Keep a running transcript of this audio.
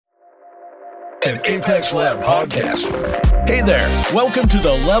an Apex Lab podcast. Hey there, welcome to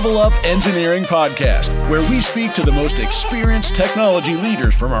the Level Up Engineering Podcast, where we speak to the most experienced technology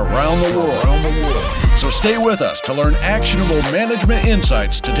leaders from around the world. So stay with us to learn actionable management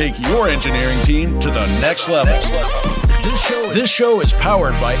insights to take your engineering team to the next level. This show is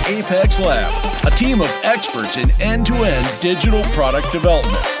powered by Apex Lab, a team of experts in end-to-end digital product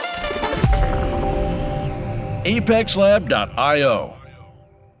development. ApexLab.io.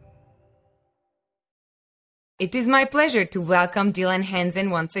 It is my pleasure to welcome Dylan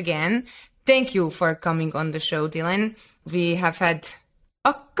Hansen once again. Thank you for coming on the show, Dylan. We have had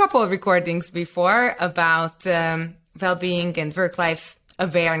a couple of recordings before about well-being and work-life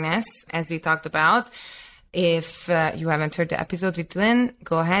awareness, as we talked about. If you haven't heard the episode with Dylan,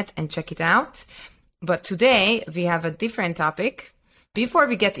 go ahead and check it out. But today we have a different topic. Before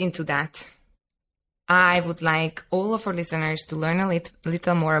we get into that, I would like all of our listeners to learn a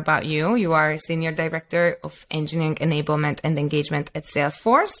little more about you. You are Senior Director of Engineering Enablement and Engagement at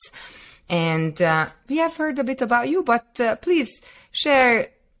Salesforce. And we have heard a bit about you, but please share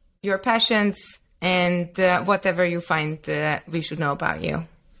your passions and whatever you find we should know about you.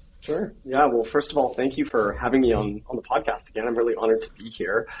 Sure. Yeah. Well, first of all, thank you for having me on the podcast again. I'm really honored to be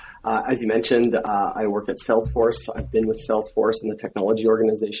here. As you mentioned, I work at Salesforce. I've been with Salesforce in the technology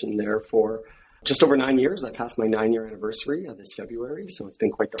organization there for just over 9 years. I passed my 9-year anniversary this February, so it's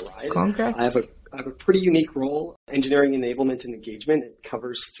been quite the ride. Congrats. I have a pretty unique role, engineering enablement and engagement. It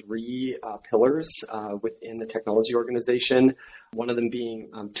covers 3 pillars within the technology organization. One of them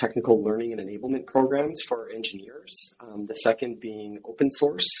being technical learning and enablement programs for our engineers. The second being open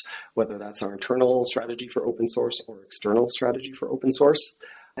source, whether that's our internal strategy for open source or external strategy for open source.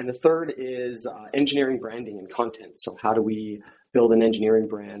 And the third is engineering branding and content. So how do we build an engineering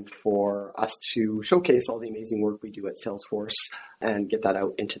brand for us to showcase all the amazing work we do at Salesforce and get that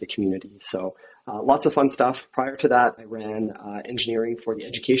out into the community. So lots of fun stuff. Prior to that, I ran engineering for the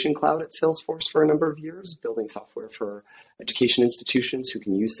Education Cloud at Salesforce for a number of years, building software for education institutions who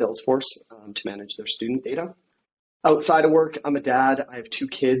can use Salesforce to manage their student data. Outside of work, I'm a dad. I have 2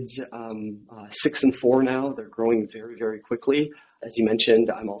 kids, 6 and 4 now. They're growing very, very quickly. As you mentioned,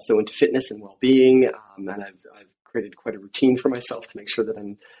 I'm also into fitness and well-being, and I've created quite a routine for myself to make sure that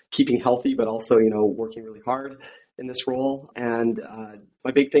I'm keeping healthy, but also, working really hard in this role. And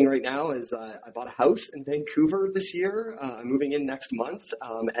my big thing right now is I bought a house in Vancouver this year. I'm moving in next month,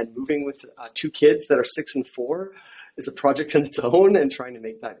 and moving with 2 kids that are 6 and 4 is a project in its own, and trying to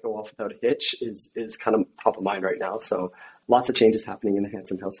make that go off without a hitch is kind of top of mind right now. So lots of changes happening in the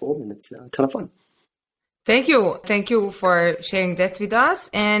Hansen household, and it's a ton of fun. Thank you. Thank you for sharing that with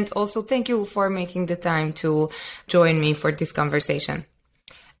us. And also thank you for making the time to join me for this conversation.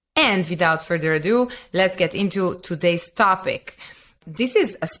 And without further ado, let's get into today's topic. This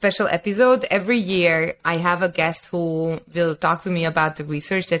is a special episode. Every year I have a guest who will talk to me about the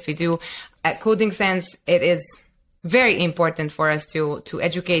research that we do. At Coding Sense, it is very important for us to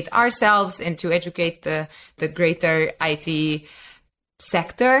educate ourselves and to educate the greater IT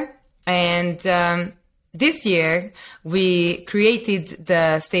sector. And this year, we created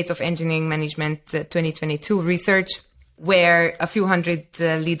the State of Engineering Management 2022 research, where a few hundred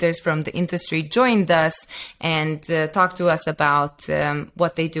leaders from the industry joined us and talked to us about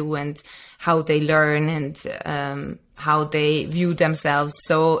what they do and how they learn and how they view themselves.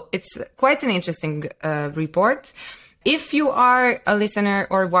 So it's quite an interesting report. If you are a listener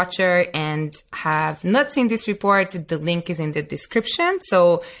or watcher and have not seen this report, the link is in the description.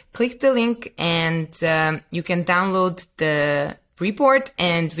 So click the link and you can download the report,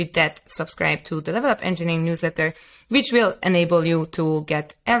 and with that, subscribe to the Level Up Engineering newsletter, which will enable you to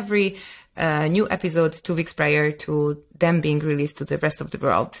get every new episode 2 weeks prior to them being released to the rest of the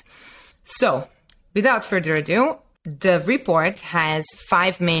world. So without further ado, the report has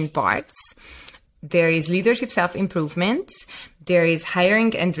 5 main parts. There is leadership self-improvement, there is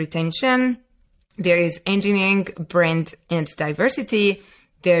hiring and retention, there is engineering, brand and diversity,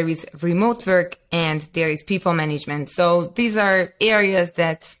 there is remote work, and there is people management. So these are areas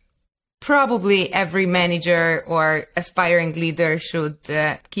that probably every manager or aspiring leader should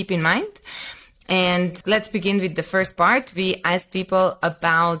keep in mind. And let's begin with the first part. We asked people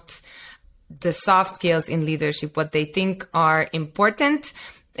about the soft skills in leadership, what they think are important.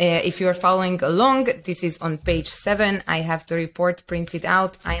 If you're following along, this is on page 7. I have the report printed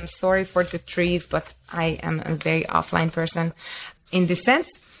out. I am sorry for the trees, but I am a very offline person in this sense.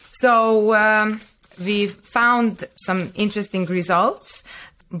 So we found some interesting results,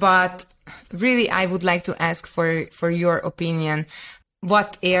 but really I would like to ask for your opinion.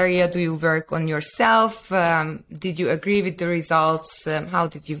 What area do you work on yourself? Did you agree with the results? How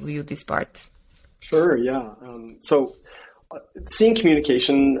did you view this part? Sure, yeah. Seeing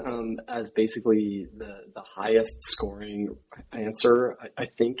communication as basically the highest scoring answer, I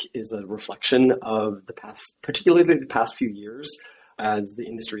think, is a reflection of the past, particularly the past few years, as the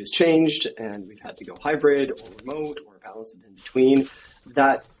industry has changed and we've had to go hybrid or remote or a balance in between.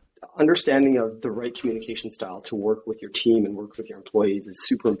 That understanding of the right communication style to work with your team and work with your employees is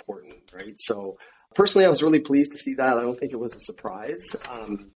super important, right? So personally, I was really pleased to see that. I don't think it was a surprise.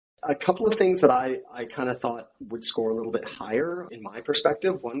 A couple of things that I kind of thought would score a little bit higher in my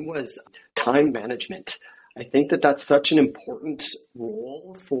perspective. One was time management. I think that that's such an important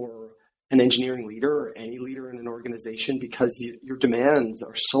role for an engineering leader or any leader in an organization because your demands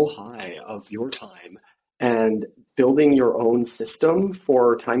are so high of your time. And building your own system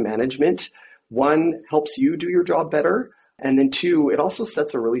for time management, one, helps you do your job better. And then two, it also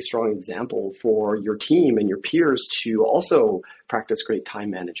sets a really strong example for your team and your peers to also practice great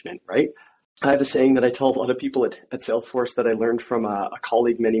time management, right? I have a saying that I tell a lot of people at Salesforce that I learned from a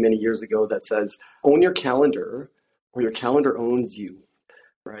colleague many, many years ago that says, own your calendar or your calendar owns you,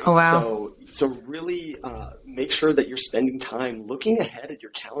 right? Oh, wow. So really make sure that you're spending time looking ahead at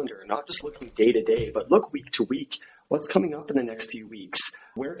your calendar, not just looking day to day, but look week to week. What's coming up in the next few weeks?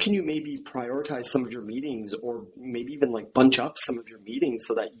 Where can you maybe prioritize some of your meetings or maybe even like bunch up some of your meetings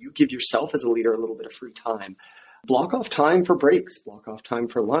so that you give yourself as a leader a little bit of free time? Block off time for breaks, block off time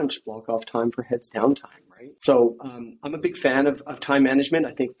for lunch, block off time for heads down time, right? So I'm a big fan of time management.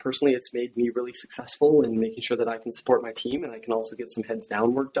 I think personally it's made me really successful in making sure that I can support my team and I can also get some heads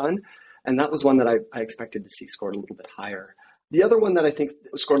down work done. And that was one that I expected to see scored a little bit higher. The other one that I think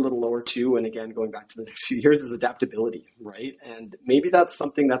scored a little lower too, and again, going back to the next few years, is adaptability, right? And maybe that's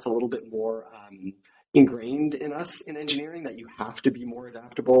something that's a little bit more ingrained in us in engineering, that you have to be more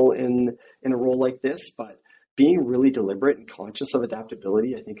adaptable in a role like this. But being really deliberate and conscious of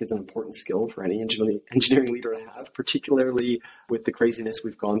adaptability, I think, is an important skill for any engineering leader to have, particularly with the craziness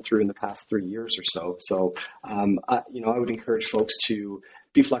we've gone through in the past 3 years or so. So, I would encourage folks to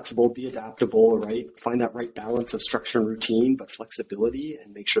be flexible, be adaptable, right? Find that right balance of structure and routine, but flexibility,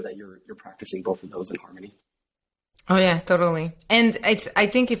 and make sure that you're practicing both of those in harmony. Oh yeah, totally. And I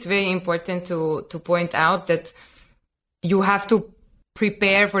think it's very important to point out that you have to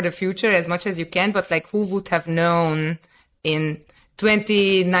prepare for the future as much as you can, but like who would have known in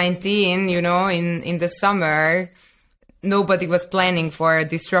 2019, in the summer, nobody was planning for a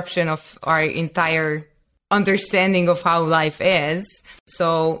disruption of our entire understanding of how life is.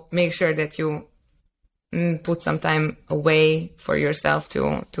 So make sure that you put some time away for yourself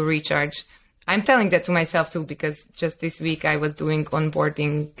to recharge. I'm telling that to myself too, because just this week I was doing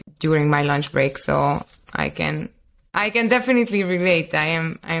onboarding during my lunch break. So I can definitely relate.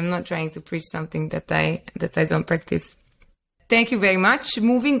 I'm not trying to preach something that I don't practice. Thank you very much.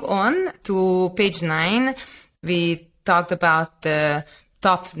 Moving on to page 9, we talked about the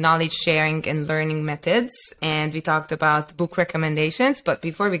top knowledge sharing and learning methods, and we talked about book recommendations. But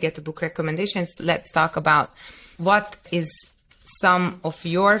before we get to book recommendations, let's talk about what is some of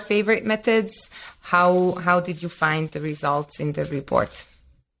your favorite methods. How did you find the results in the report?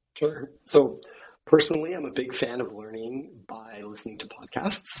 Sure. So personally, I'm a big fan of learning by listening to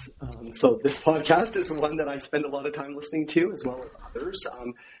podcasts. So this podcast is one that I spend a lot of time listening to, as well as others.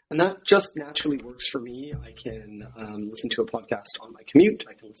 And that just naturally works for me. I can listen to a podcast on my commute.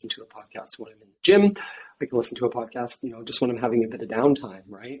 I can listen to a podcast when I'm in the gym. I can listen to a podcast, just when I'm having a bit of downtime,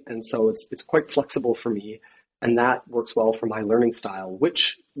 right? And so it's quite flexible for me. And that works well for my learning style,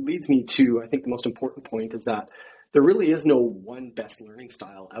 which leads me to, I think, the most important point is that there really is no one best learning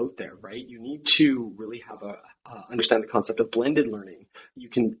style out there, right? You need to really have understand the concept of blended learning. You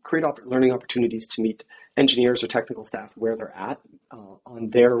can create learning opportunities to meet engineers or technical staff where they're at on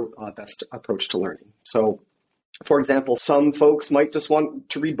their best approach to learning. So, for example, some folks might just want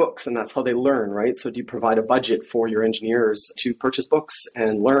to read books and that's how they learn, right? So do you provide a budget for your engineers to purchase books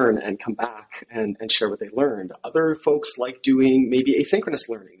and learn and come back and share what they learned? Other folks like doing maybe asynchronous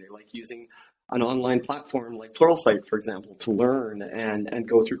learning. They like using an online platform like Pluralsight, for example, to learn and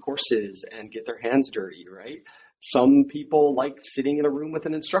go through courses and get their hands dirty, right? Some people like sitting in a room with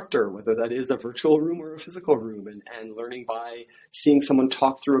an instructor, whether that is a virtual room or a physical room, and learning by seeing someone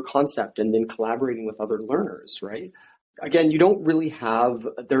talk through a concept and then collaborating with other learners, right? Again,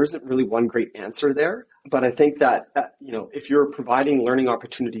 there isn't really one great answer there, but I think that, if you're providing learning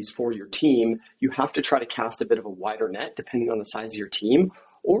opportunities for your team, you have to try to cast a bit of a wider net depending on the size of your team,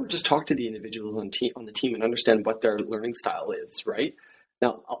 or just talk to the individuals on the team and understand what their learning style is, right?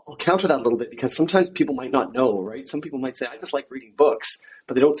 Now, I'll counter that a little bit because sometimes people might not know, right? Some people might say, I just like reading books,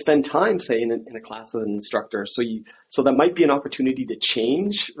 but they don't spend time, say, in a class with an instructor. So that might be an opportunity to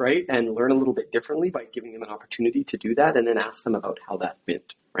change, right? And learn a little bit differently by giving them an opportunity to do that and then ask them about how that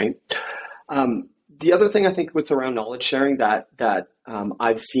went, right? The other thing I think with around knowledge sharing that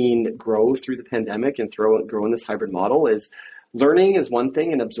I've seen grow through the pandemic and grow in this hybrid model is learning is one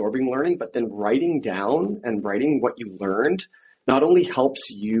thing and absorbing learning, but then writing down and writing what you learned not only helps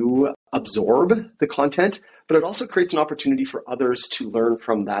you absorb the content, but it also creates an opportunity for others to learn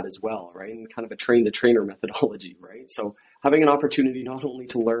from that as well, right? And kind of a train the trainer methodology, right? So having an opportunity not only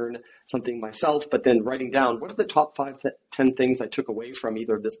to learn something myself, but then writing down what are the top 10 things I took away from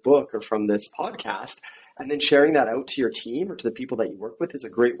either this book or from this podcast, and then sharing that out to your team or to the people that you work with is a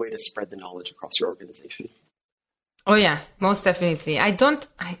great way to spread the knowledge across your organization. Oh yeah, most definitely.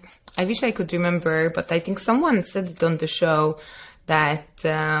 I wish I could remember, but I think someone said it on the show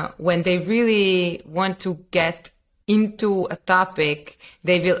that when they really want to get into a topic,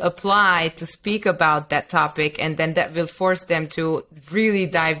 they will apply to speak about that topic, and then that will force them to really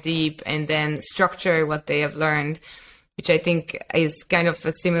dive deep and then structure what they have learned, which I think is kind of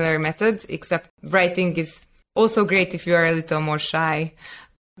a similar method, except writing is also great if you are a little more shy.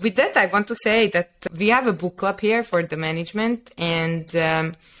 With that, I want to say that we have a book club here for the management,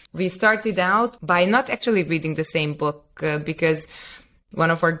 and we started out by not actually reading the same book because one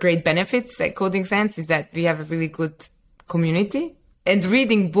of our great benefits at Coding Sense is that we have a really good community, and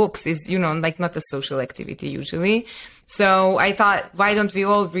reading books is, like not a social activity usually. So I thought, why don't we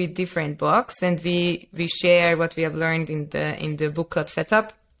all read different books and we share what we have learned in the book club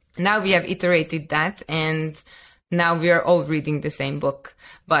setup. Now we have iterated that, and now we are all reading the same book.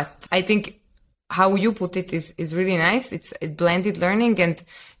 But I think how you put it is really nice. It's a blended learning, and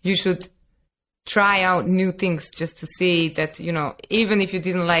you should try out new things just to see that, even if you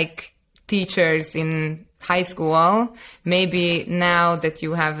didn't like teachers in high school, maybe now that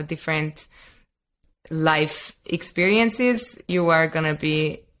you have a different life experiences, you are going to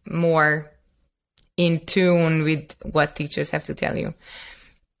be more in tune with what teachers have to tell you.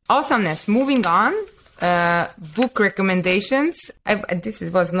 Awesomeness. Moving on. Book recommendations. This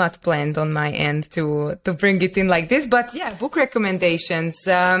was not planned on my end to bring it in like this, but yeah, book recommendations.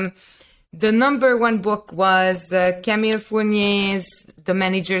 The number one book was Camille Fournier's The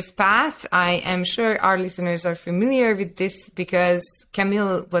Manager's Path. I am sure our listeners are familiar with this because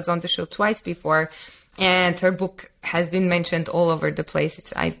Camille was on the show twice before, and her book has been mentioned all over the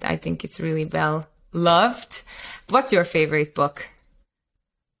place. I think it's really well loved. What's your favorite book?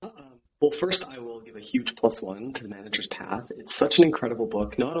 Well, first, I will give a huge +1 to The Manager's Path. It's such an incredible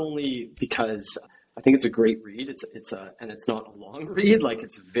book, not only because I think it's a great read, and it's not a long read, like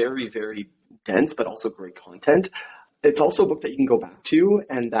it's very, very dense, but also great content. It's also a book that you can go back to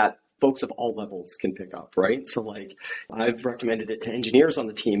and that folks of all levels can pick up, right? So like I've recommended it to engineers on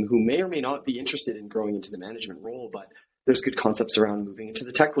the team who may or may not be interested in growing into the management role, but there's good concepts around moving into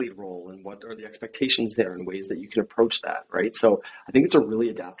the tech lead role and what are the expectations there and ways that you can approach that, right? So I think it's a really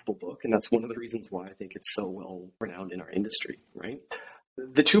adaptable book, and that's one of the reasons why I think it's so well renowned in our industry, right?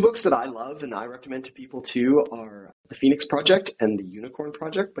 The two books that I love and I recommend to people too are The Phoenix Project and The Unicorn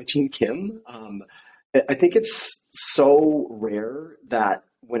Project by Gene Kim. I think it's so rare that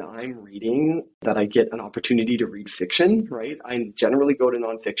when I'm reading that I get an opportunity to read fiction, right? I generally go to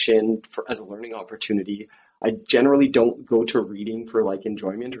nonfiction as a learning opportunity. I generally don't go to reading for like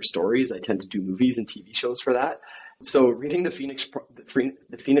enjoyment or stories. I tend to do movies and TV shows for that. So reading the Phoenix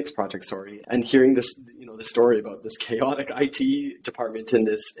Project, and hearing this, the story about this chaotic IT department in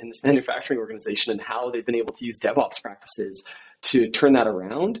this manufacturing organization and how they've been able to use DevOps practices to turn that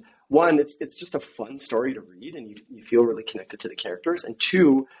around. One, it's just a fun story to read, and you feel really connected to the characters. And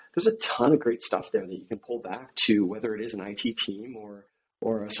two, there's a ton of great stuff there that you can pull back to, whether it is an IT team or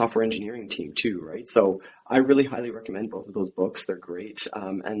a software engineering team too, right? So I really highly recommend both of those books. They're great.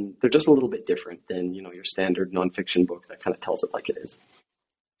 And they're just a little bit different than, your standard nonfiction book that kind of tells it like it is.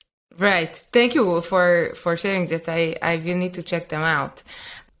 Right. Thank you for sharing that. I will need to check them out.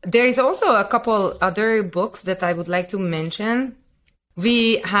 There is also a couple other books that I would like to mention.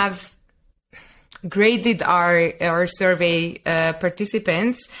 We have graded our survey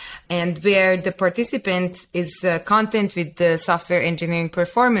participants, and where the participant is content with the software engineering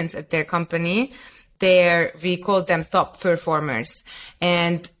performance at their company, there we call them top performers.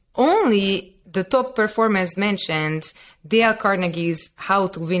 And only the top performers mentioned Dale Carnegie's How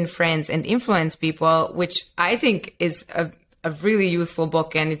to Win Friends and Influence People, which I think is a really useful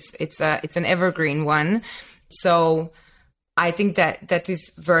book, and it's an evergreen one. So I think that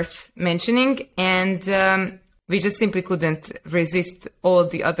is worth mentioning. And we just simply couldn't resist all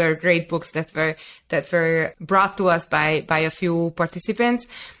the other great books that were brought to us by a few participants.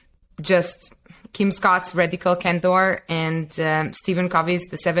 Just Kim Scott's Radical Candor and Stephen Covey's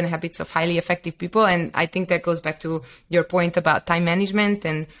The 7 Habits of Highly Effective People. And I think that goes back to your point about time management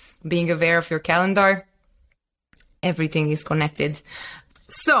and being aware of your calendar. Everything is connected.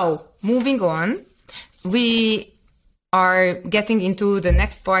 So moving on, we are getting into the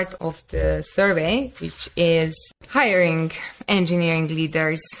next part of the survey, which is hiring engineering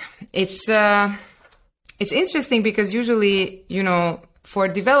leaders. It's interesting because usually, for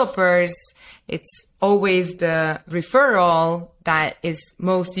developers, it's always the referral that is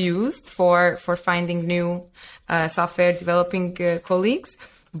most used for finding new software developing colleagues.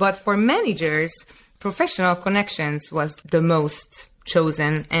 But for managers, professional connections was the most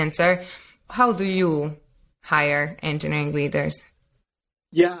chosen answer. How do you hire engineering leaders?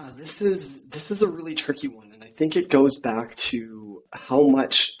 Yeah, this is a really tricky one. And I think it goes back to how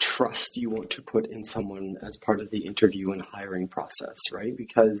much trust you want to put in someone as part of the interview and hiring process, right?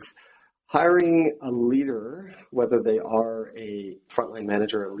 Because hiring a leader, whether they are a frontline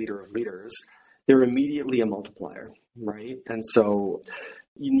manager or a leader of leaders, they're immediately a multiplier, right? And so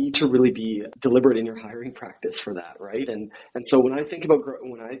you need to really be deliberate in your hiring practice for that, right? And so when I think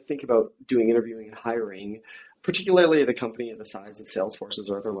about doing interviewing and hiring, particularly at a company at the size of Salesforce's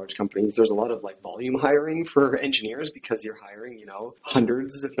or other large companies, there's a lot of volume hiring for engineers because you're hiring,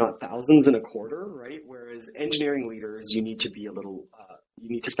 hundreds, if not thousands in a quarter, right? Whereas engineering leaders, you need to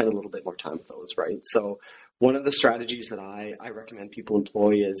spend a little bit more time with those, right? So one of the strategies that I recommend people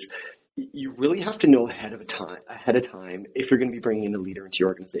employ is you really have to know ahead of time if you're going to be bringing in a leader into your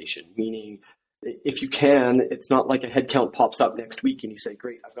organization. Meaning, if you can, it's not like a headcount pops up next week and you say,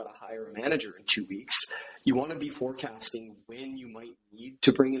 great, I've got to hire a manager in 2 weeks. You want to be forecasting when you might need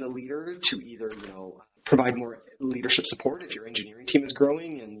to bring in a leader to either, provide more leadership support if your engineering team is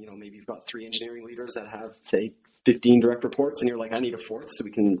growing and, maybe you've got 3 engineering leaders that have, say, 15 direct reports and you're like, I need a 4th so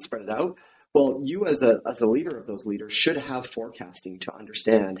we can spread it out. Well, you as a leader of those leaders should have forecasting to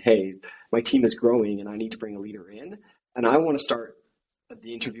understand, hey, my team is growing and I need to bring a leader in. And I want to start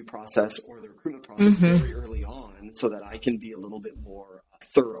the interview process or the recruitment process very early on so that I can be a little bit more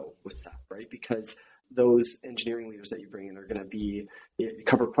thorough with that, right? Because those engineering leaders that you bring in are going to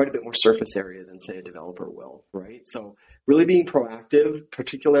cover quite a bit more surface area than, say, a developer will, right? So really being proactive,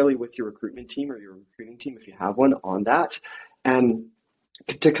 particularly with your recruitment team or your recruiting team, if you have one, on that. And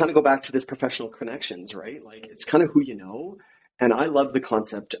to kind of go back to this professional connections, right? It's kind of who you know. And I love the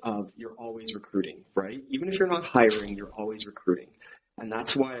concept of you're always recruiting, right? Even if you're not hiring, you're always recruiting. And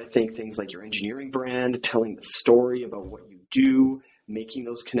that's why I think things like your engineering brand, telling the story about what you do, making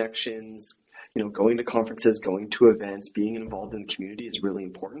those connections, going to conferences, going to events, being involved in the community is really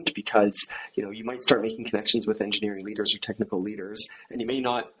important because, you might start making connections with engineering leaders or technical leaders, and you may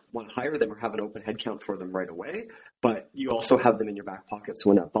not want to hire them or have an open headcount for them right away, but you also have them in your back pocket. So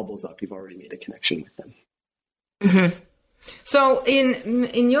when that bubbles up, you've already made a connection with them. Mm-hmm. So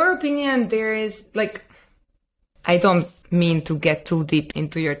in your opinion, there is I don't mean to get too deep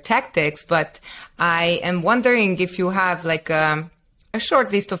into your tactics, but I am wondering if you have a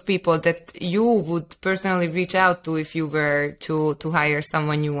short list of people that you would personally reach out to if you were to hire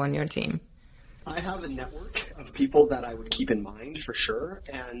someone new on your team. I have a network of people that I would keep in mind for sure.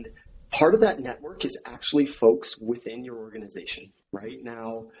 And part of that network is actually folks within your organization, right?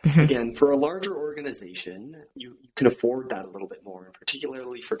 Now, again, for a larger organization, you can afford that a little bit more, and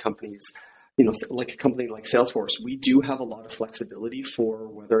particularly for companies, like a company like Salesforce, we do have a lot of flexibility for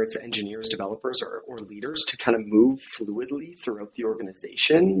whether it's engineers, developers, or leaders to kind of move fluidly throughout the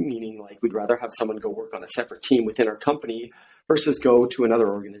organization, meaning we'd rather have someone go work on a separate team within our company versus go to another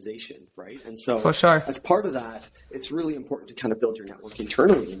organization, right? And so for sure, as part of that, it's really important to kind of build your network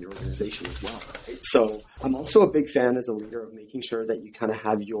internally in your organization as well, right? So I'm also a big fan as a leader of making sure that you kind of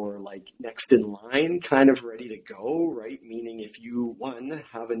have your next in line kind of ready to go, right? Meaning if you, 1,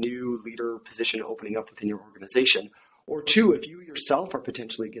 have a new leader position opening up within your organization, or 2, if you yourself are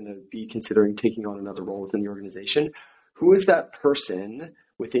potentially going to be considering taking on another role within the organization, who is that person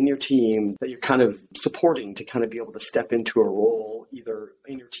within your team that you're kind of supporting to kind of be able to step into a role either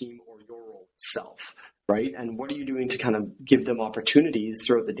in your team or your role itself, right? And what are you doing to kind of give them opportunities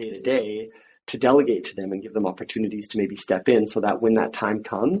throughout the day-to-day to delegate to them and give them opportunities to maybe step in so that when that time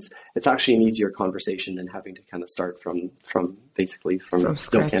comes, it's actually an easier conversation than having to kind of start from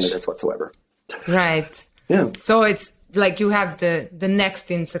no candidates whatsoever. Right. Yeah. So it's you have the next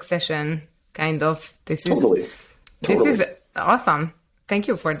in succession kind of. This is awesome. Thank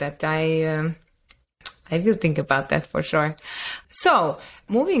you for that. I I will think about that for sure. So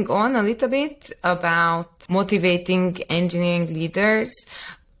moving on a little bit about motivating engineering leaders,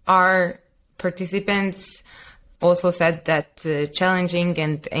 our participants also said that challenging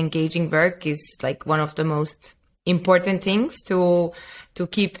and engaging work is like one of the most important things to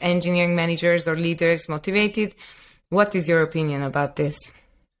keep engineering managers or leaders motivated. What is your opinion about this?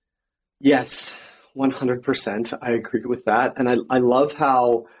 Yes, 100%. I agree with that. And I love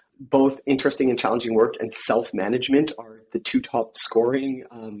how both interesting and challenging work and self-management are the two top scoring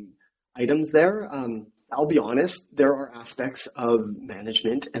items there. I'll be honest, there are aspects of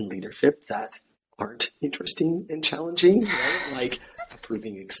management and leadership that aren't interesting and challenging, right? Like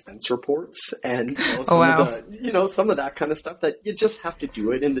approving expense reports and some of that kind of stuff that you just have to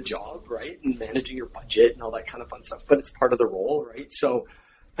do it in the job, right? And managing your budget and all that kind of fun stuff, but it's part of the role, right? So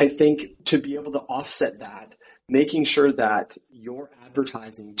I think to be able to offset that, making sure that you're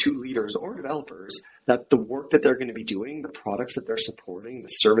advertising to leaders or developers that the work that they're going to be doing, the products that they're supporting, the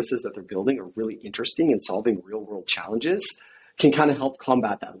services that they're building are really interesting and solving real world challenges can kind of help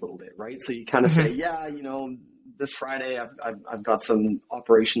combat that a little bit, right? So you kind of say, this Friday I've got some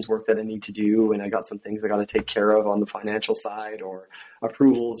operations work that I need to do, and I got some things I got to take care of on the financial side or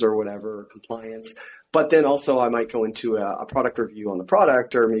approvals or whatever, compliance. But then also I might go into a product review on the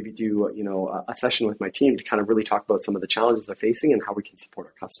product, or maybe do a session with my team to kind of really talk about some of the challenges they're facing and how we can support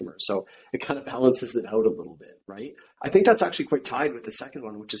our customers. So it kind of balances it out a little bit, right? I think that's actually quite tied with the second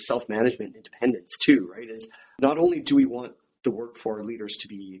one, which is self-management and independence too, right? Is not only do we want the work for our leaders to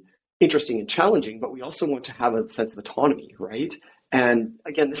be interesting and challenging, but we also want to have a sense of autonomy, right? And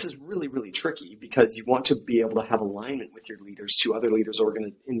again, this is really, really tricky because you want to be able to have alignment with your leaders to other leaders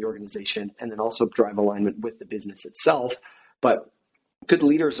in the organization, and then also drive alignment with the business itself. But good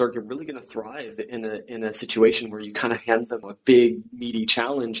leaders are really going to thrive in a situation where you kind of hand them a big, meaty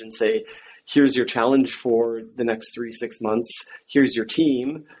challenge and say, here's your challenge for the next 3-6 months. Here's your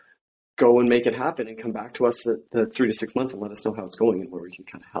team. Go and make it happen and come back to us the 3 to 6 months and let us know how it's going and where we can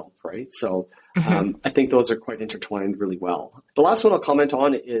kind of help, right? So I think those are quite intertwined really well. The last one I'll comment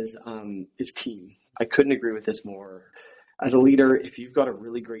on is team. I couldn't agree with this more. As a leader, if you've got a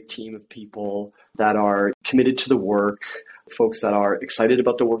really great team of people that are committed to the work, folks that are excited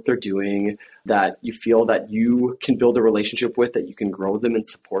about the work they're doing, that you feel that you can build a relationship with, that you can grow them and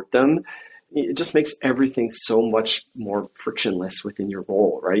support them, it just makes everything so much more frictionless within your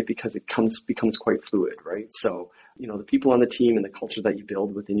role, right? Because it becomes quite fluid, right? So, the people on the team and the culture that you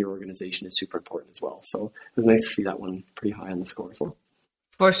build within your organization is super important as well. So it was nice to see that one pretty high on the score as well.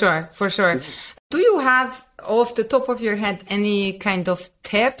 For sure. Mm-hmm. Do you have, off the top of your head, any kind of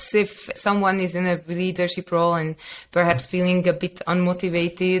tips if someone is in a leadership role and perhaps feeling a bit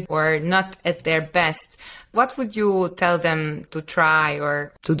unmotivated or not at their best? What would you tell them to try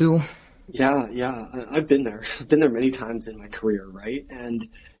or to do? Yeah. I've been there. I've been there many times in my career, right? And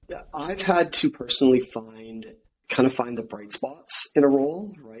I've had to personally find the bright spots in a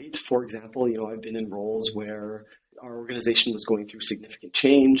role, right? For example, I've been in roles where our organization was going through significant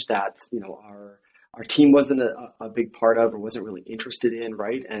change that, our team wasn't a big part of or wasn't really interested in,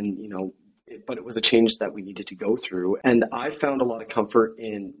 right? And, but it was a change that we needed to go through. And I found a lot of comfort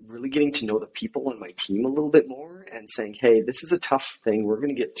in really getting to know the people on my team a little bit more and saying, hey, this is a tough thing. We're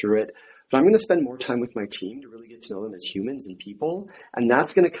going to get through it. But I'm going to spend more time with my team to really get to know them as humans and people. And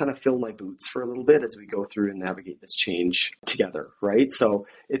that's going to kind of fill my boots for a little bit as we go through and navigate this change together, right? So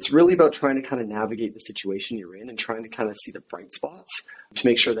it's really about trying to kind of navigate the situation you're in and trying to kind of see the bright spots to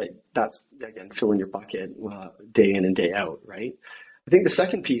make sure that that's, again, filling your bucket day in and day out, right? I think the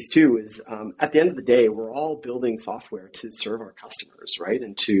second piece too is at the end of the day, we're all building software to serve our customers, right?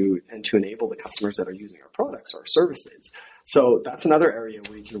 And to enable the customers that are using our products or our services. So that's another area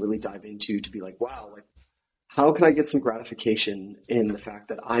where you can really dive into to be like, wow, like how can I get some gratification in the fact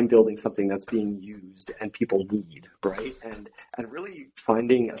that I'm building something that's being used and people need, right? And really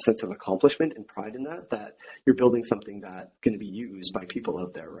finding a sense of accomplishment and pride in that you're building something that's going to be used by people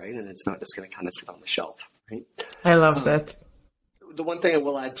out there, right? And it's not just going to kind of sit on the shelf, right? I love that. The one thing I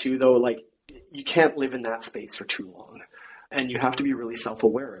will add too, though, like you can't live in that space for too long. And you have to be really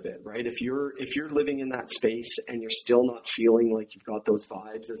self-aware of it, right? If you're living in that space and you're still not feeling like you've got those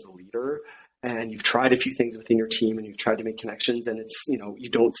vibes as a leader, and you've tried a few things within your team and you've tried to make connections and it's, you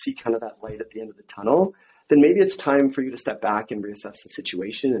don't see kind of that light at the end of the tunnel, then maybe it's time for you to step back and reassess the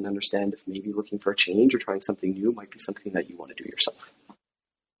situation and understand if maybe looking for a change or trying something new might be something that you want to do yourself.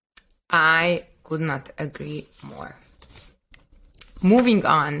 I could not agree more. Moving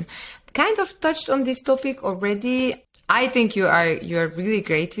on, kind of touched on this topic already. I think you're really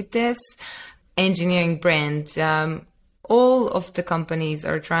great with this engineering brand. all of the companies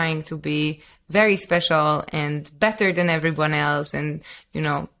are trying to be very special and better than everyone else, and,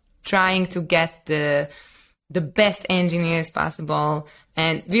 trying to get the best engineers possible.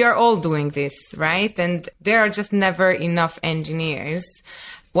 And we are all doing this, right? And there are just never enough engineers.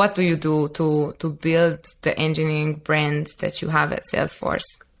 What do you do to build the engineering brand that you have at Salesforce?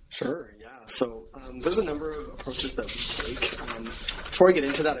 Sure, yeah. So there's a number of approaches that we take. Before I get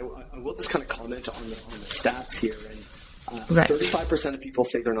into that, I will just kind of comment on the stats here. And right. 35% of people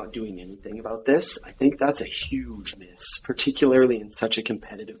say they're not doing anything about this. I think that's a huge miss, particularly in such a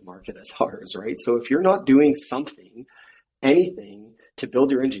competitive market as ours, right? So if you're not doing anything to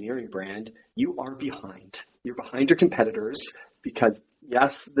build your engineering brand, you are behind. You're behind your competitors because,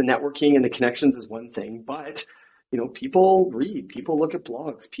 yes, the networking and the connections is one thing, but people read, people look at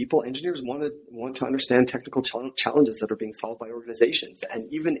blogs, engineers want to understand technical challenges that are being solved by organizations.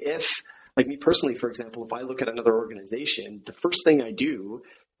 And even if, like me personally, for example, if I look at another organization, the first thing I do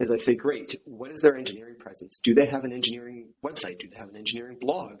is I say, great, what is their engineering presence? Do they have an engineering website? Do they have an engineering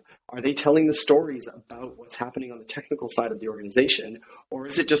blog? Are they telling the stories about what's happening on the technical side of the organization? Or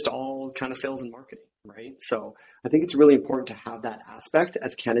is it just all kind of sales and marketing, right? So I think it's really important to have that aspect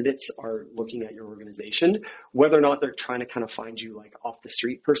as candidates are looking at your organization, whether or not they're trying to kind of find you like off the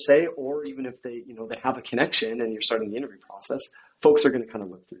street per se, or even if they have a connection and you're starting the interview process, folks are going to kind of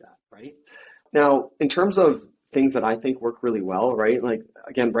look through that, right? Now, in terms of things that I think work really well, right? Like,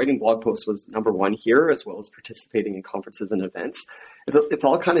 again, writing blog posts was number one here, as well as participating in conferences and events. It's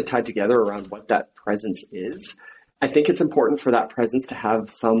all kind of tied together around what that presence is. I think it's important for that presence to have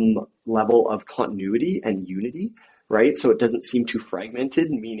some level of continuity and unity, right? So it doesn't seem too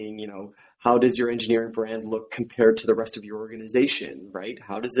fragmented, meaning, how does your engineering brand look compared to the rest of your organization, right?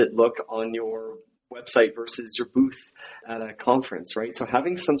 How does it look on your website versus your booth at a conference, right? So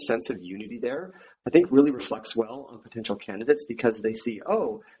having some sense of unity there, I think really reflects well on potential candidates because they see,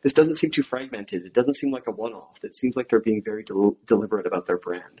 oh, this doesn't seem too fragmented. It doesn't seem like a one-off. It seems like they're being very deliberate about their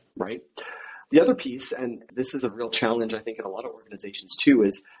brand, right? The other piece, and this is a real challenge, I think, in a lot of organizations too,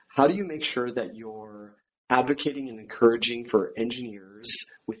 is how do you make sure that you're advocating and encouraging for engineers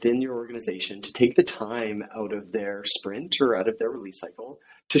within your organization to take the time out of their sprint or out of their release cycle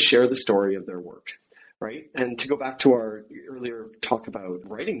to share the story of their work, right? And to go back to our earlier talk about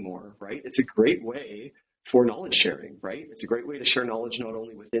writing more, right? It's a great way for knowledge sharing, right? It's a great way to share knowledge not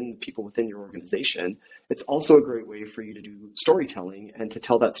only within people within your organization, it's also a great way for you to do storytelling and to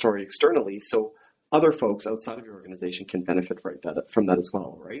tell that story externally so other folks outside of your organization can benefit from that as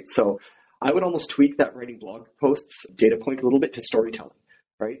well, right? So I would almost tweak that writing blog posts data point a little bit to storytelling,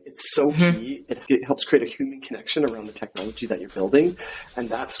 right? It's so key. It helps create a human connection around the technology that you're building. And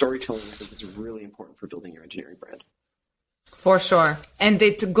that storytelling, I think, is really important for building your engineering brand. For sure. And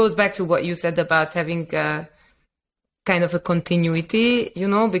it goes back to what you said about having kind of a continuity,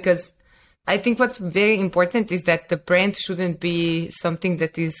 because I think what's very important is that the brand shouldn't be something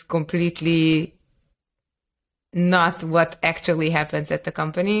that is completely not what actually happens at the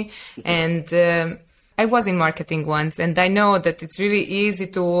company. And I was in marketing once, and I know that it's really easy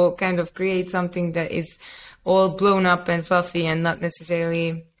to kind of create something that is all blown up and fluffy and not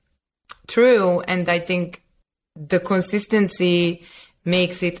necessarily true. And I think the consistency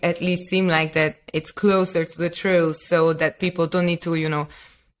makes it at least seem like that it's closer to the truth, so that people don't need to,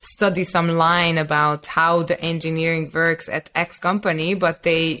 study some line about how the engineering works at X company, but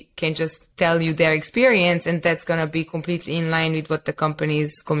they can just tell you their experience, and that's going to be completely in line with what the company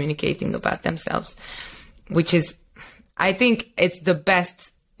is communicating about themselves, which is, I think it's the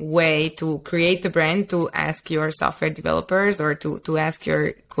best way to create the brand, to ask your software developers or to ask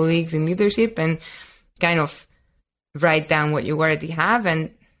your colleagues in leadership and kind of write down what you already have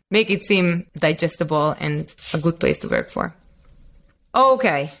and make it seem digestible and a good place to work for.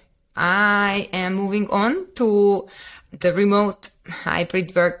 Okay, I am moving on to the remote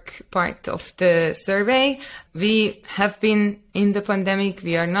hybrid work part of the survey. We have been in the pandemic.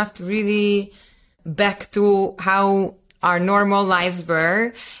 We are not really back to how our normal lives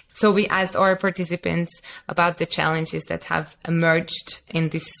were. So we asked our participants about the challenges that have emerged in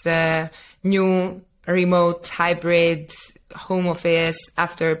this new remote hybrid home office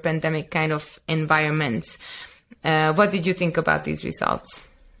after pandemic kind of environments. What did you think about these results?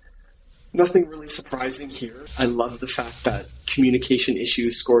 Nothing really surprising here. I love the fact that communication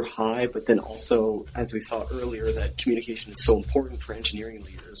issues scored high, but then also, as we saw earlier, that communication is so important for engineering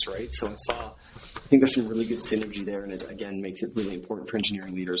leaders, right? So I think there's some really good synergy there, and it, again, makes it really important for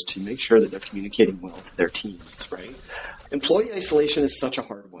engineering leaders to make sure that they're communicating well to their teams, right? Employee isolation is such a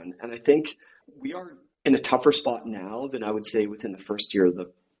hard one, and I think we are in a tougher spot now than I would say within the first year of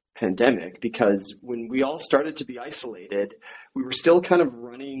the pandemic, because when we all started to be isolated, we were still kind of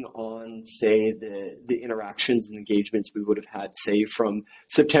running on, say, the interactions and engagements we would have had, say, from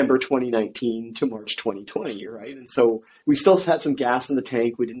September 2019 to March 2020, right? And so we still had some gas in the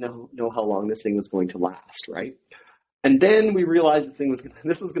tank. We didn't know how long this thing was going to last, right? And then we realized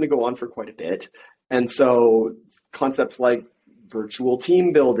this was going to go on for quite a bit. And so concepts like virtual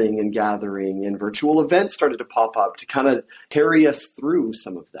team building and gathering and virtual events started to pop up to kind of carry us through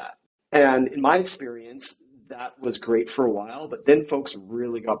some of that. And in my experience, that was great for a while, but then folks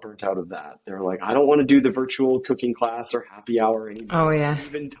really got burnt out of that. They're like, I don't want to do the virtual cooking class or happy hour anymore. Oh, yeah. I'm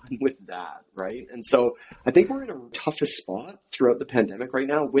even done with that, right? And so I think we're in a toughest spot throughout the pandemic right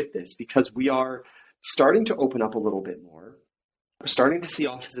now with this, because we are starting to open up a little bit more. We're starting to see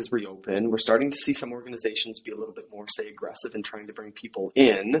offices reopen. We're starting to see some organizations be a little bit more, say, aggressive in trying to bring people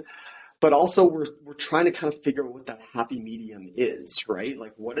in. But also we're trying to kind of figure out what that happy medium is, right?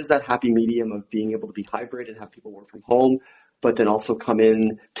 Like, what is that happy medium of being able to be hybrid and have people work from home, but then also come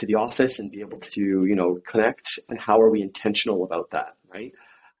in to the office and be able to, connect? And how are we intentional about that, right?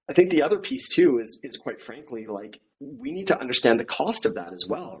 I think the other piece too is quite frankly, like, we need to understand the cost of that as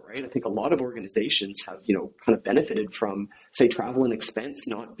well, right? I think a lot of organizations have, kind of benefited from, say, travel and expense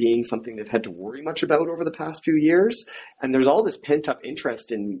not being something they've had to worry much about over the past few years. And there's all this pent up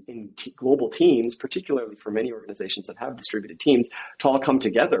interest in global teams, particularly for many organizations that have distributed teams, to all come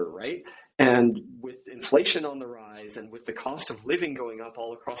together, right? And with inflation on the rise and with the cost of living going up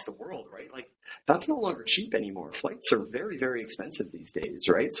all across the world, right? Like, that's no longer cheap anymore. Flights are very, very expensive these days,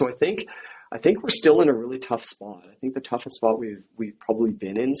 right? So I think we're still in a really tough spot. I think the toughest spot we've probably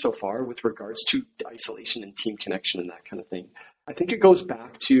been in so far with regards to isolation and team connection and that kind of thing. I think it goes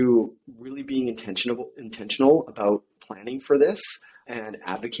back to really being intentional about planning for this and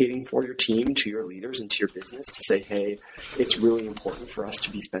advocating for your team, to your leaders and to your business, to say, hey, it's really important for us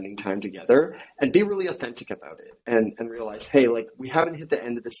to be spending time together, and be really authentic about it, and realize, hey, like, we haven't hit the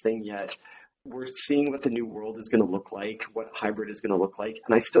end of this thing yet. We're seeing what the new world is going to look like, what hybrid is going to look like.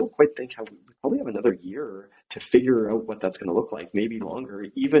 And I still quite think we probably have another year to figure out what that's going to look like, maybe longer,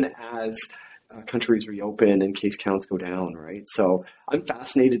 even as countries reopen and case counts go down, right? So I'm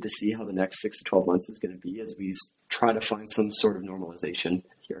fascinated to see how the next 6 to 12 months is going to be as we try to find some sort of normalization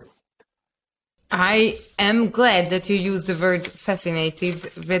here. I am glad that you use the word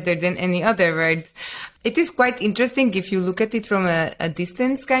fascinated rather than any other word. It is quite interesting if you look at it from a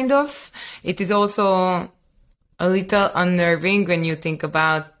distance, kind of. It is also a little unnerving when you think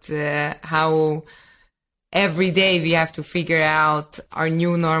about how every day we have to figure out our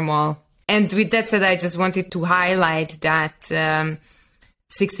new normal. And with that said, I just wanted to highlight that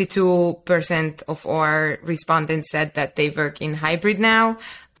 62% of our respondents said that they work in hybrid now,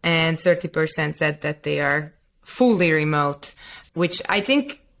 and 30% said that they are fully remote, which I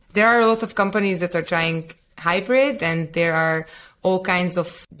think there are a lot of companies that are trying hybrid, and there are all kinds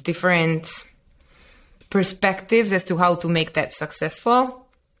of different perspectives as to how to make that successful.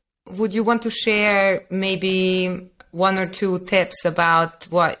 Would you want to share maybe 1 or 2 tips about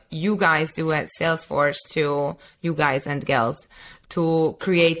what you guys do at Salesforce, to you guys and gals, to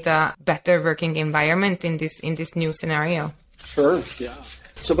create a better working environment in this new scenario? Sure, yeah.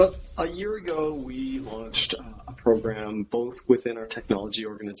 So about a year ago, we launched a program both within our technology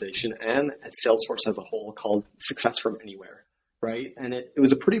organization and at Salesforce as a whole called Success from Anywhere, right? And it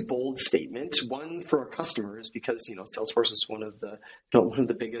was a pretty bold statement, one for our customers, because Salesforce is one of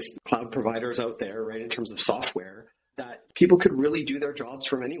the biggest cloud providers out there, right, in terms of software, that people could really do their jobs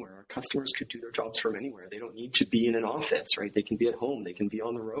from anywhere. Our customers could do their jobs from anywhere. They don't need to be in an office, right? They can be at home. They can be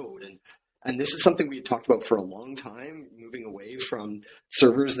on the road. And this is something we had talked about for a long time, moving away from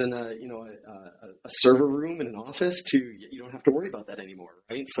servers in a server room in an office to, you don't have to worry about that anymore,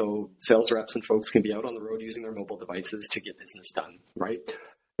 right? So sales reps and folks can be out on the road using their mobile devices to get business done, right?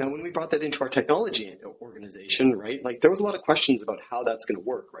 Now, when we brought that into our technology organization, right, like, there was a lot of questions about how that's going to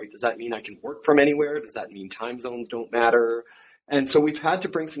work, right? Does that mean I can work from anywhere? Does that mean time zones don't matter? And so we've had to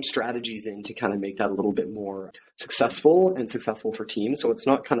bring some strategies in to kind of make that a little bit more successful for teams. So it's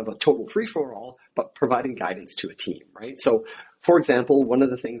not kind of a total free-for-all, but providing guidance to a team, right? So, for example, one of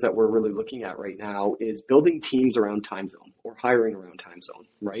the things that we're really looking at right now is building teams around time zone, or hiring around time zone,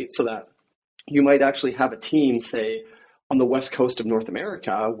 right? So that you might actually have a team, say, on the West Coast of North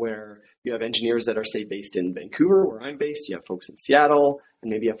America, where you have engineers that are, say, based in Vancouver, where I'm based. You have folks in Seattle,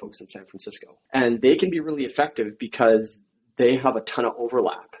 and maybe you have folks in San Francisco. And they can be really effective because they have a ton of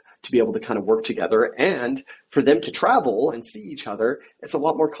overlap to be able to kind of work together. And for them to travel and see each other, it's a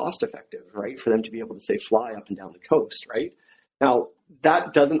lot more cost effective, right? For them to be able to, say, fly up and down the coast, right? Now,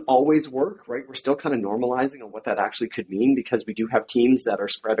 that doesn't always work, right? We're still kind of normalizing on what that actually could mean because we do have teams that are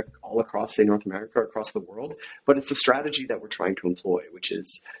spread all across, say, North America, across the world. But it's a strategy that we're trying to employ, which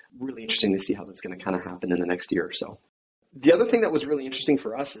is really interesting to see how that's going to kind of happen in the next year or so. The other thing that was really interesting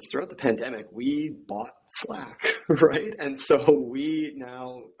for us is throughout the pandemic, we bought Slack, right? And so we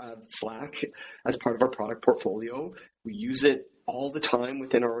now have Slack as part of our product portfolio. We use it all the time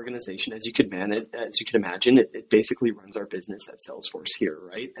within our organization. As you could imagine, it basically runs our business at Salesforce here,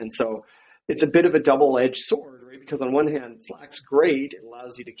 right? And so it's a bit of a double-edged sword, right? Because on one hand, Slack's great. It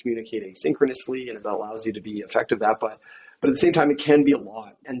allows you to communicate asynchronously and it allows you to be effective at that. But at the same time, it can be a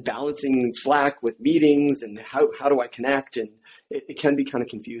lot. And balancing Slack with meetings and how do I connect? And it can be kind of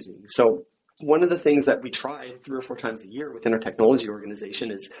confusing. So one of the things that we try 3 or 4 times a year within our technology organization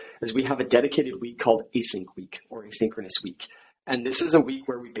is we have a dedicated week called Async Week or Asynchronous Week. And this is a week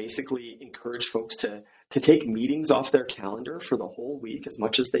where we basically encourage folks to take meetings off their calendar for the whole week as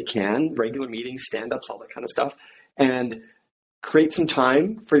much as they can, regular meetings, stand-ups, all that kind of stuff, and create some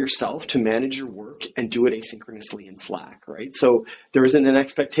time for yourself to manage your work and do it asynchronously in Slack, right? So there isn't an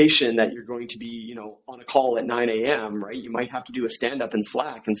expectation that you're going to be, on a call at 9 a.m., right? You might have to do a stand-up in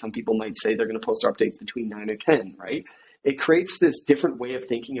Slack, and some people might say they're going to post their updates between 9 and 10, right? It creates this different way of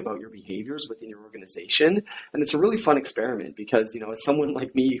thinking about your behaviors within your organization. And it's a really fun experiment because, as someone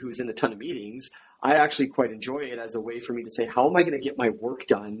like me who's in a ton of meetings, I actually quite enjoy it as a way for me to say, how am I going to get my work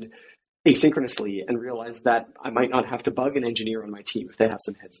done asynchronously and realize that I might not have to bug an engineer on my team if they have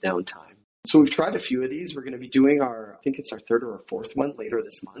some heads down time. So we've tried a few of these. We're going to be doing I think it's our 3rd or 4th one later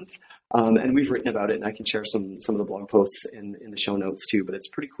this month. And we've written about it, and I can share some of the blog posts in the show notes too, but it's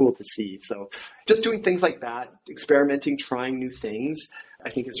pretty cool to see. So just doing things like that, experimenting, trying new things,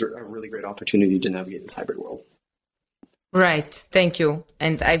 I think is a really great opportunity to navigate this hybrid world. Right. Thank you.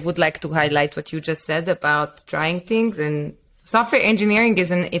 And I would like to highlight what you just said about trying things. And software engineering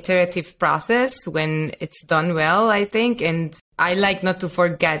is an iterative process when it's done well, I think. And I like not to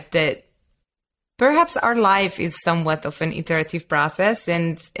forget that perhaps our life is somewhat of an iterative process,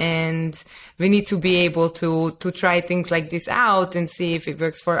 and we need to be able to try things like this out and see if it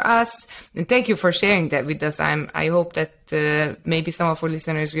works for us. And thank you for sharing that with us. I hope that maybe some of our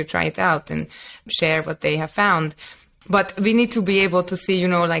listeners will try it out and share what they have found. But we need to be able to see,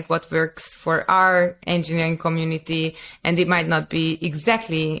 what works for our engineering community. And it might not be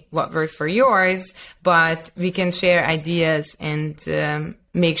exactly what works for yours, but we can share ideas and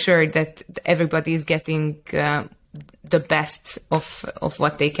make sure that everybody is getting the best of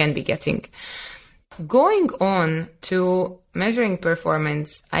what they can be getting. Going on to measuring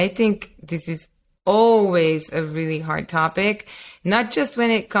performance, I think this is always a really hard topic, not just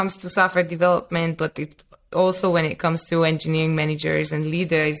when it comes to software development, but also when it comes to engineering managers and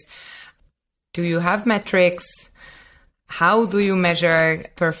leaders. Do you have metrics? How do you measure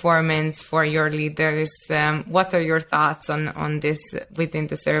performance for your leaders? What are your thoughts on this within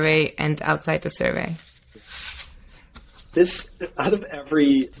the survey and outside the survey? This, out of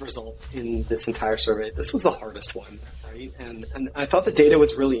every result in this entire survey, this was the hardest one, right? And I thought the data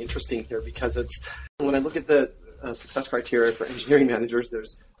was really interesting here because when I look at the success criteria for engineering managers,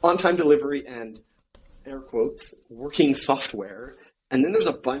 there's on-time delivery and air quotes, working software. And then there's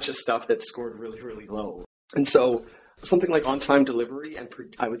a bunch of stuff that scored really, really low. And so something like on-time delivery and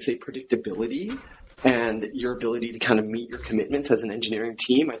I would say predictability and your ability to kind of meet your commitments as an engineering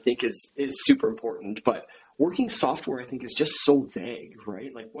team, I think is super important. But working software, I think, is just so vague,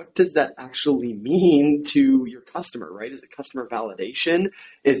 right? Like, what does that actually mean to your customer, right? Is it customer validation?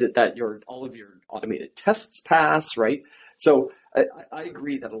 Is it that all of your automated tests pass, right? So I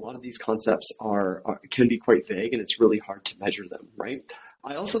agree that a lot of these concepts can be quite vague, and it's really hard to measure them, right?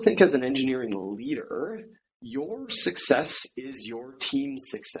 I also think as an engineering leader, your success is your team's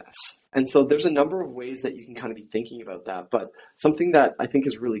success. And so there's a number of ways that you can kind of be thinking about that. But something that I think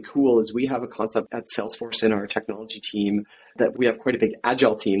is really cool is we have a concept at Salesforce in our technology team that we have quite a big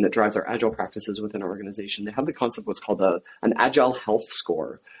agile team that drives our agile practices within our organization. They have the concept of what's called an agile health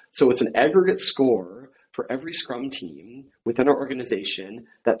score. So it's an aggregate score for every Scrum team within our organization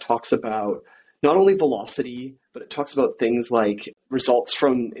that talks about not only velocity, but it talks about things like results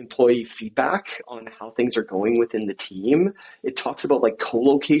from employee feedback on how things are going within the team. It talks about like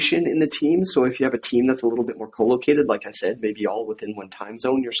co-location in the team. So if you have a team that's a little bit more co-located, like I said, maybe all within one time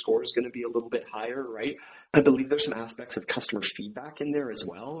zone, your score is going to be a little bit higher, right? I believe there's some aspects of customer feedback in there as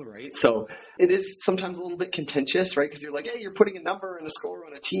well, right? So it is sometimes a little bit contentious, right? Because you're like, hey, you're putting a number and a score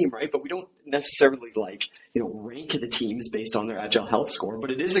on a team, right? But we don't necessarily rank the teams based on their agile health score.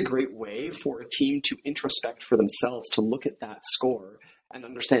 But it is a great way for a team to introspect for themselves, to look at that score and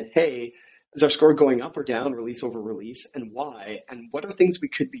understand, hey, Is our score going up or down, release over release, and why? And what are things we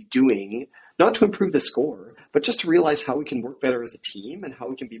could be doing, not to improve the score, but just to realize how we can work better as a team and how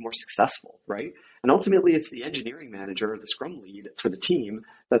we can be more successful, right? And ultimately, it's the engineering manager or the scrum lead for the team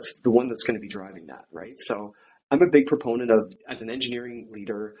that's the one that's going to be driving that, right? So I'm a big proponent of, as an engineering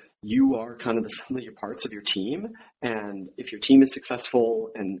leader, you are kind of the sum of your parts of your team. And if your team is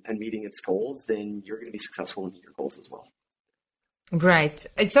successful and meeting its goals, then you're going to be successful and meet your goals as well. Right.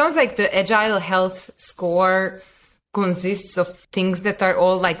 It sounds like the Agile Health Score consists of things that are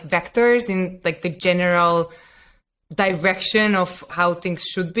all like vectors in like the general direction of how things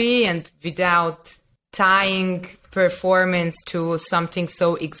should be, and without tying performance to something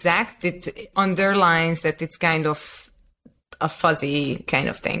so exact, it underlines that it's kind of a fuzzy kind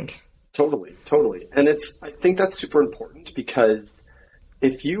of thing. Totally. And I think that's super important, because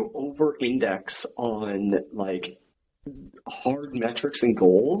if you over-index on like hard metrics and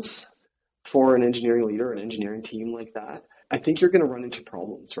goals for an engineering leader, an engineering team like that, I think you're going to run into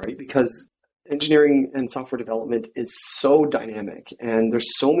problems, right? Because engineering and software development is so dynamic, and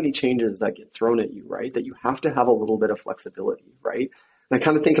there's so many changes that get thrown at you, right? That you have to have a little bit of flexibility, right? And I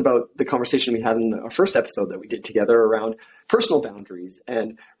kind of think about the conversation we had in our first episode that we did together around personal boundaries,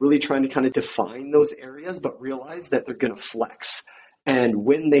 and really trying to kind of define those areas, but realize that they're going to flex. And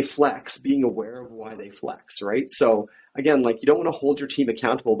when they flex, being aware of why they flex, right? So again, like, you don't want to hold your team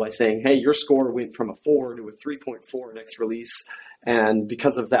accountable by saying, hey, your score went from a 4 to a 3.4 next release, and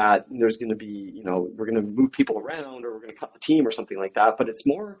because of that, there's going to be, we're going to move people around, or we're going to cut the team or something like that. But it's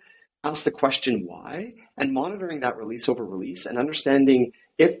more ask the question why, and monitoring that release over release, and understanding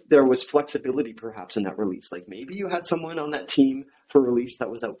if there was flexibility perhaps in that release. Like, maybe you had someone on that team for release that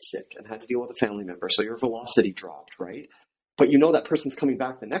was out sick and had to deal with a family member, so your velocity dropped, right? But that person's coming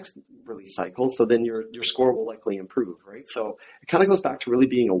back the next release cycle, so then your score will likely improve, right? So it kind of goes back to really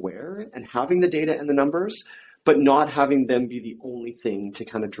being aware and having the data and the numbers, but not having them be the only thing to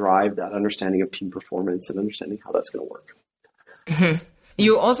kind of drive that understanding of team performance and understanding how that's going to work. Mm-hmm.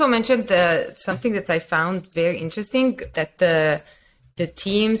 You also mentioned something that I found very interesting, that the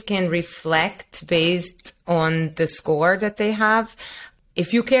teams can reflect based on the score that they have.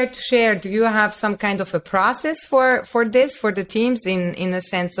 If you care to share, do you have some kind of a process for this, for the teams, in a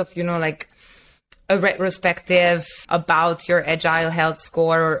sense of, like a retrospective about your Agile Health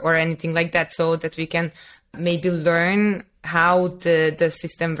Score or anything like that, so that we can maybe learn how the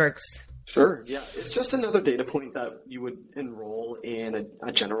system works? Sure. Yeah. It's just another data point that you would enroll in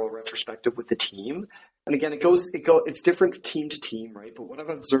a general retrospective with the team. And again, it's different team to team, right? But what I've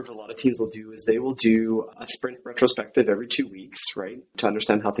observed a lot of teams will do is they will do a sprint retrospective every 2 weeks, right? To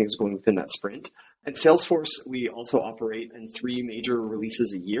understand how things are going within that sprint. At Salesforce, we also operate in 3 major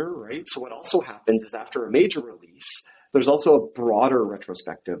releases a year, right? So what also happens is, after a major release, there's also a broader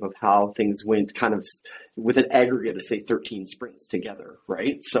retrospective of how things went, kind of with an aggregate of, say, 13 sprints together,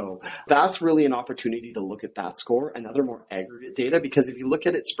 right? So that's really an opportunity to look at that score and other more aggregate data, because if you look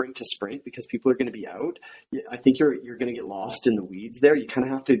at it sprint to sprint, because people are going to be out, I think you're going to get lost in the weeds there. You kind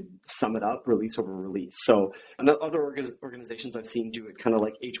of have to sum it up release over release. So other organizations I've seen do it kind of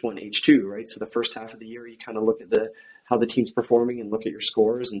like H1, H2, right? So the first half of the year, you kind of look at how the team's performing and look at your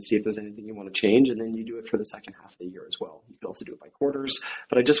scores and see if there's anything you want to change. And then you do it for the second half of the year as well. You can also do it by quarters,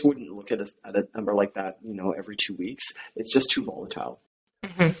 but I just wouldn't look at a number like that, every 2 weeks. It's just too volatile.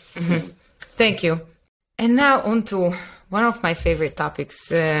 Mm-hmm. Mm-hmm. Thank you. And now on to one of my favorite topics.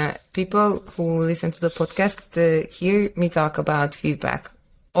 People who listen to the podcast hear me talk about feedback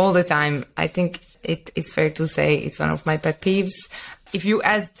all the time. I think it is fair to say it's one of my pet peeves. If you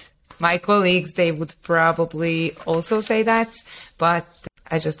asked my colleagues, they would probably also say that, but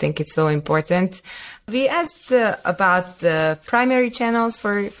I just think it's so important. We asked about the primary channels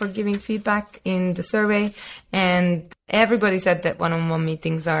for giving feedback in the survey, and everybody said that one-on-one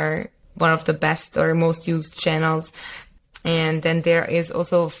meetings are one of the best or most used channels. And then there is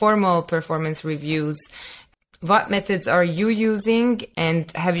also formal performance reviews. What methods are you using,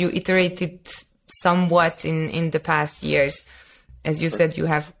 and have you iterated somewhat in the past years? As you said, you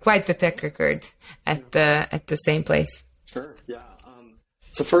have quite the tech record at the same place. Sure, yeah.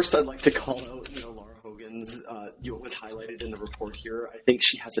 So first, I'd like to call out, Laura Hogan's, what was highlighted in the report here. I think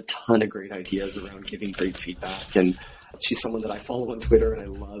she has a ton of great ideas around giving great feedback, and she's someone that I follow on Twitter, and I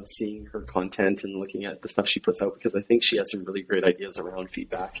love seeing her content and looking at the stuff she puts out, because I think she has some really great ideas around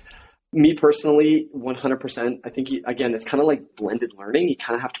feedback. Me personally, 100%, I think, again, it's kind of like blended learning. You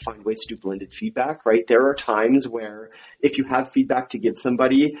kind of have to find ways to do blended feedback, right? There are times where if you have feedback to give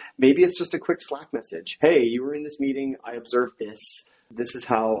somebody, maybe it's just a quick Slack message. Hey, you were in this meeting. I observed this. This is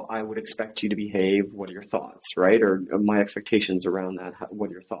how I would expect you to behave. What are your thoughts, right? Or my expectations around that. What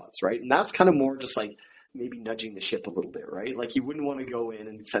are your thoughts, right? And that's kind of more just like maybe nudging the ship a little bit, right? Like you wouldn't want to go in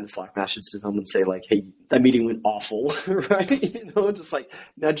and send a Slack message to someone and say like, hey, that meeting went awful, right? Just like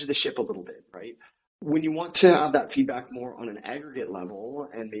nudge the ship a little bit, right? When you want to have that feedback more on an aggregate level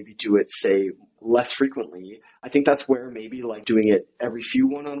and maybe do it, say, less frequently, I think that's where maybe like doing it every few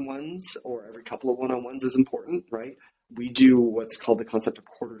one-on-ones or every couple of one-on-ones is important, right? We do what's called the concept of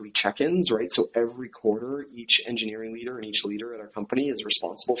quarterly check-ins, right? So every quarter, each engineering leader and each leader at our company is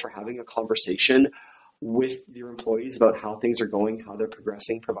responsible for having a conversation with your employees about how things are going, how they're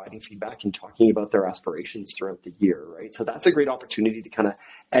progressing, providing feedback, and talking about their aspirations throughout the year, right? So that's a great opportunity to kind of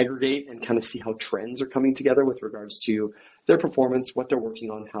aggregate and kind of see how trends are coming together with regards to their performance, what they're working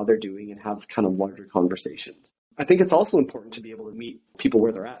on, how they're doing, and have kind of larger conversations. I think it's also important to be able to meet people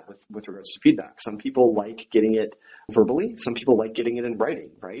where they're at with regards to feedback. Some people like getting it verbally. Some people like getting it in writing,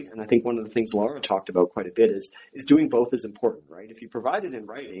 right? And I think one of the things Laura talked about quite a bit is doing both is important, right? If you provide it in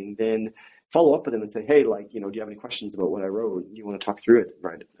writing, then follow up with them and say, hey, like, do you have any questions about what I wrote? Do you want to talk through it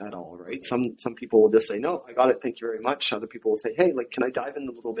right at all, right? Some people will just say, no, I got it. Thank you very much. Other people will say, hey, like, can I dive in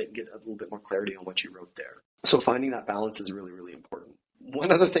a little bit and get a little bit more clarity on what you wrote there? So finding that balance is really, really important.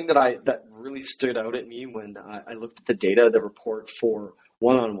 One other thing that really stood out at me when I looked at the data, the report for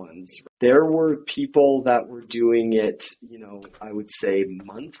one-on-ones, there were people that were doing it, I would say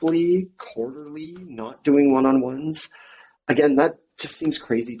monthly, quarterly, not doing one-on-ones. Again, that just seems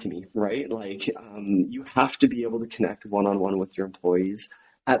crazy to me, right? Like you have to be able to connect one-on-one with your employees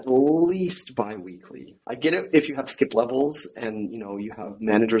at least bi-weekly. I get it if you have skip levels and, you have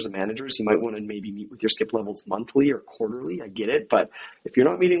managers and managers, you might want to maybe meet with your skip levels monthly or quarterly. I get it. But if you're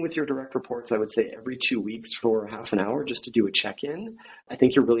not meeting with your direct reports, I would say every 2 weeks for half an hour just to do a check-in. I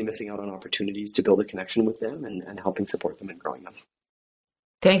think you're really missing out on opportunities to build a connection with them and helping support them and growing them.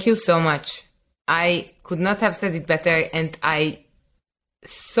 Thank you so much. I could not have said it better, and I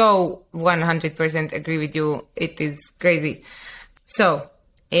so 100% agree with you. It is crazy. So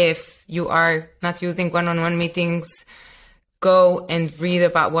if you are not using one-on-one meetings, go and read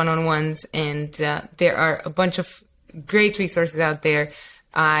about one-on-ones, and there are a bunch of great resources out there.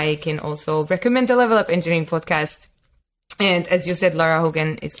 I can also recommend the Level Up Engineering podcast. And as you said, Laura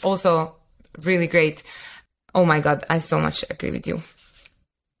Hogan is also really great. Oh my God, I so much agree with you.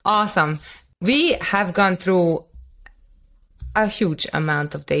 Awesome. We have gone through a huge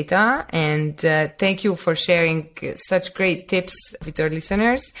amount of data, and thank you for sharing such great tips with our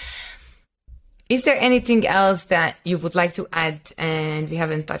listeners. Is there anything else that you would like to add and we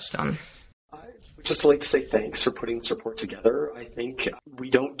haven't touched on? I would just like to say thanks for putting this report together. I think we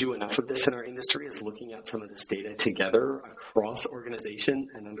don't do enough of this in our industry, is looking at some of this data together across organization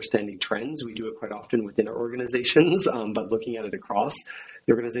and understanding trends. We do it quite often within our organizations, but looking at it across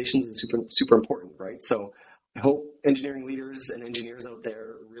the organizations is super, super important, right? So I hope engineering leaders and engineers out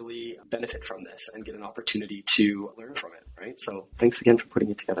there really benefit from this and get an opportunity to learn from it, right? So thanks again for putting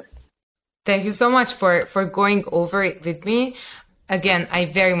it together. Thank you so much for going over it with me. Again, I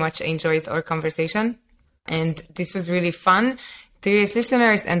very much enjoyed our conversation, and this was really fun. Dear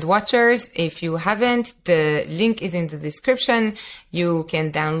listeners and watchers, if you haven't, the link is in the description. You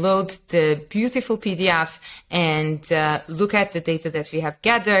can download the beautiful PDF and look at the data that we have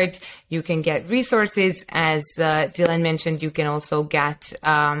gathered. You can get resources. As Dylan mentioned, you can also get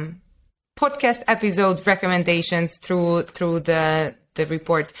podcast episode recommendations through the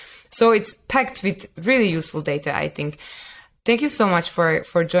report. So it's packed with really useful data, I think. Thank you so much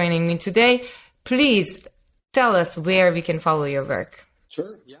for joining me today. Please tell us where we can follow your work.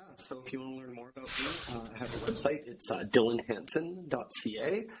 Sure, yeah. So if you want to learn more about me, I have a website. It's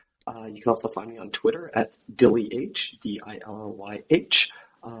dylanhansen.ca. You can also find me on Twitter at DillyH, DILLYH.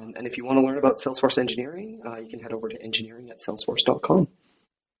 And if you want to learn about Salesforce engineering, you can head over to engineering@salesforce.com.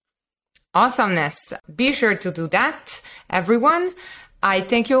 Awesomeness. Be sure to do that, everyone. I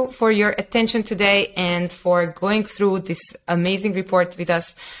thank you for your attention today and for going through this amazing report with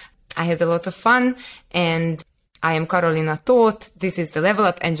us. I had a lot of fun, and I am Karolina Tóth. This is the Level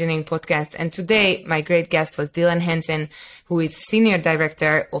Up Engineering Podcast, and today my great guest was Dylan Hansen, who is Senior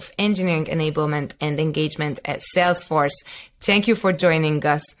Director of Engineering Enablement and Engagement at Salesforce. Thank you for joining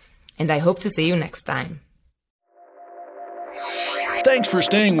us, and I hope to see you next time. Thanks for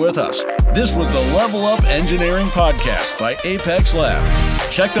staying with us. This was the Level Up Engineering Podcast by Apex Lab.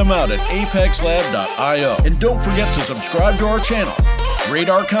 Check them out at apexlab.io. And don't forget to subscribe to our channel, rate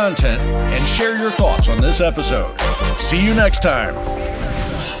our content, and share your thoughts on this episode. See you next time.